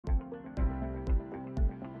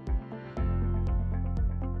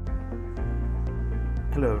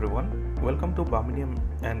Hello everyone, welcome to Bahmni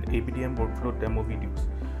and ABDM workflow demo videos.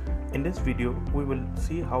 In this video, we will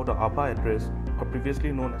see how the ABHA address, or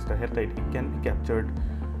previously known as the health ID, can be captured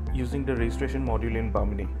using the registration module in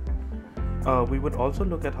Bahmni. We would also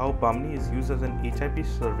look at how Bahmni is used as an HIP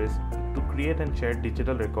service to create and share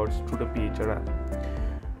digital records through the PHR app.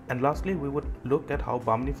 And lastly, we would look at how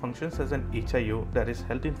Bahmni functions as an HIO, that is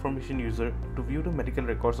health information user, to view the medical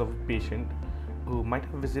records of a patient who might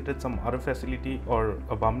have visited some other facility or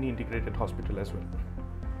a Bahmni integrated hospital as well.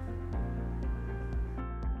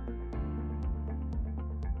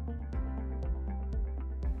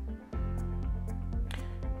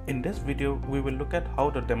 In this video, we will look at how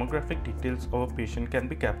the demographic details of a patient can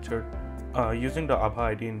be captured using the ABHA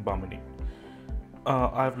ID in Bahmni.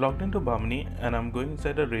 I've logged into Bahmni and I'm going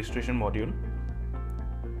inside the registration module.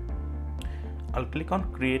 I'll click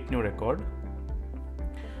on create new record.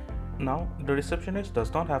 Now, the receptionist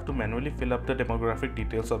does not have to manually fill up the demographic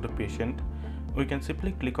details of the patient. We can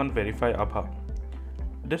simply click on verify ABHA.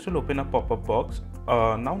 This will open a pop-up box.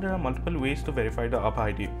 Now there are multiple ways to verify the ABHA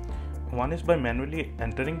ID. One is by manually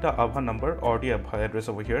entering the ABHA number or the ABHA address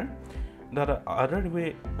over here. The other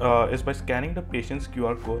way is by scanning the patient's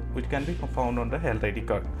QR code, which can be found on the health ID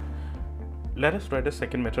card. Let us try the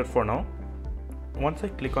second method for now. Once I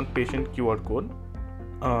click on patient QR code,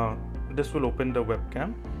 this will open the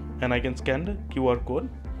webcam and I can scan the QR code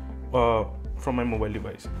from my mobile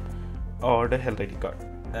device or the health ID card.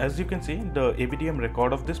 As you can see, the ABDM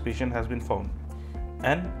record of this patient has been found,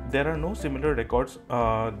 and there are no similar records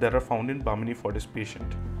that are found in Bahmni for this patient.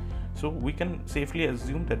 So we can safely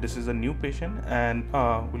assume that this is a new patient, and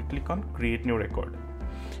we'll click on create new record.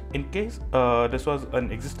 In case this was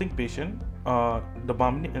an existing patient,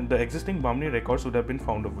 the existing Bahmni records would have been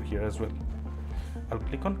found over here as well. I'll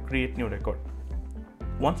click on create new record.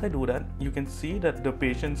 Once I do that, you can see that the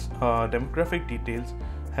patient's demographic details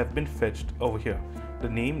have been fetched over here. The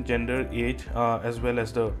name, gender, age, as well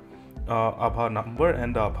as the ABHA number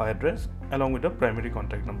and the ABHA address, along with the primary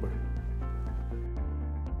contact number.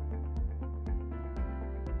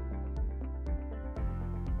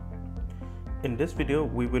 In this video,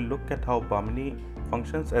 we will look at how Bahmni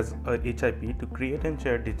functions as a HIP to create and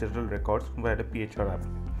share digital records via the PHR app.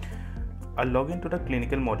 I'll log into the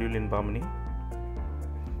clinical module in Bahmni.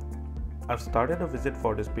 I've started a visit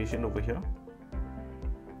for this patient over here.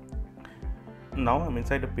 Now I'm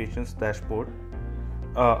inside the patient's dashboard.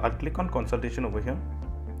 I'll click on consultation over here.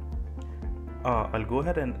 I'll go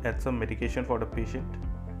ahead and add some medication for the patient.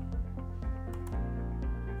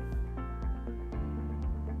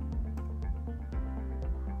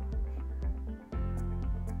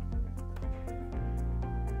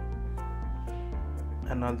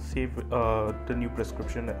 And I'll save the new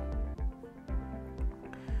prescription.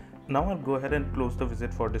 Now I'll go ahead and close the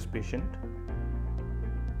visit for this patient.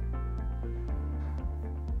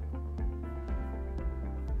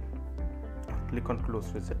 Click on close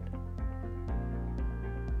visit.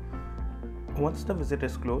 Once the visit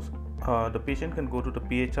is closed, the patient can go to the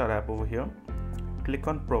PHR app over here, click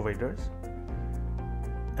on providers,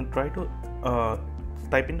 and try to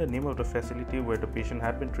type in the name of the facility where the patient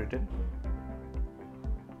had been treated,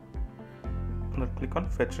 and I'll click on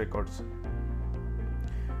fetch records.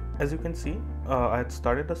 As you can see, I had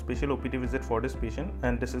started a special OPD visit for this patient,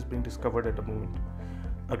 and this is being discovered at the moment.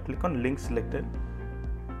 I'll click on link selected.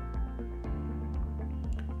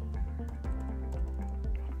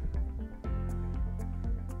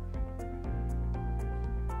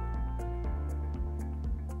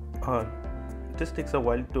 This takes a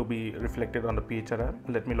while to be reflected on the PHR app.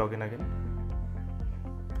 Let me log in again.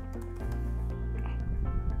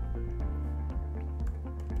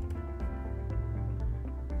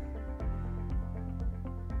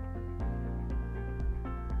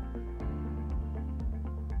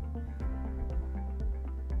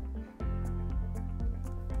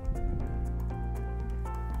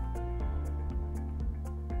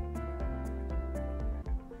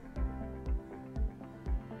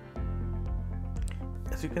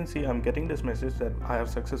 As you can see, I'm getting this message that I have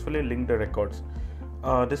successfully linked the records.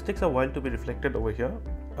 This takes a while to be reflected over here,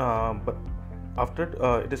 but after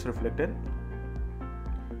it is reflected,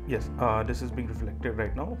 yes, this is being reflected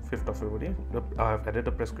right now, 5th of February. I have added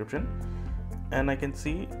a prescription, and I can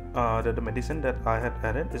see that the medicine that I had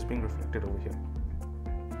added is being reflected over here.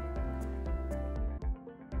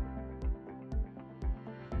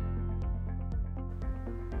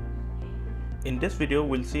 In this video,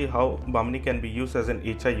 we'll see how Bahmni can be used as an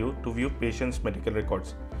HIU to view patients' medical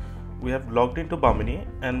records. We have logged into Bahmni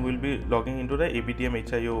and we'll be logging into the ABDM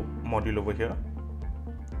HIO module over here.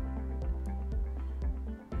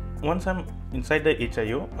 Once I'm inside the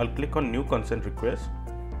HIO, I'll click on New Consent Request.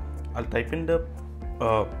 I'll type in the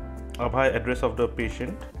ABHA address of the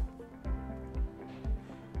patient.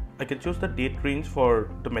 I can choose the date range for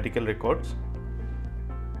the medical records.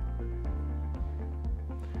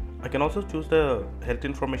 I can also choose the health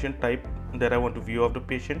information type that I want to view of the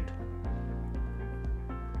patient,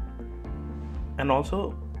 and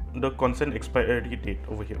also the consent expiry date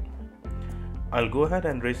over here. I'll go ahead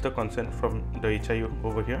and raise the consent from the HIU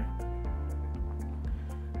over here.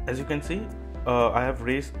 As you can see, I have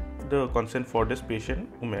raised the consent for this patient,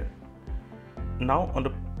 Umer. Now on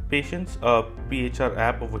the patient's PHR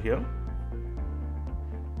app over here,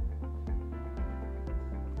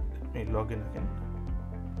 let me log in again.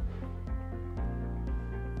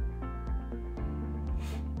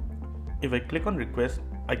 If I click on request,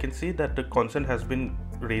 I can see that the consent has been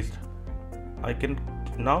raised. I can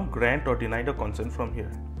now grant or deny the consent from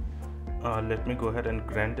here. Let me go ahead and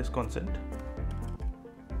grant this consent.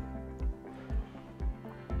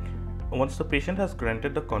 Once the patient has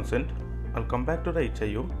granted the consent, I'll come back to the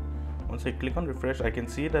HIU. Once I click on refresh, I can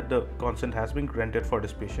see that the consent has been granted for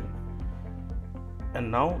this patient.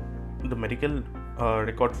 And now the medical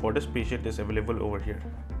record for this patient is available over here.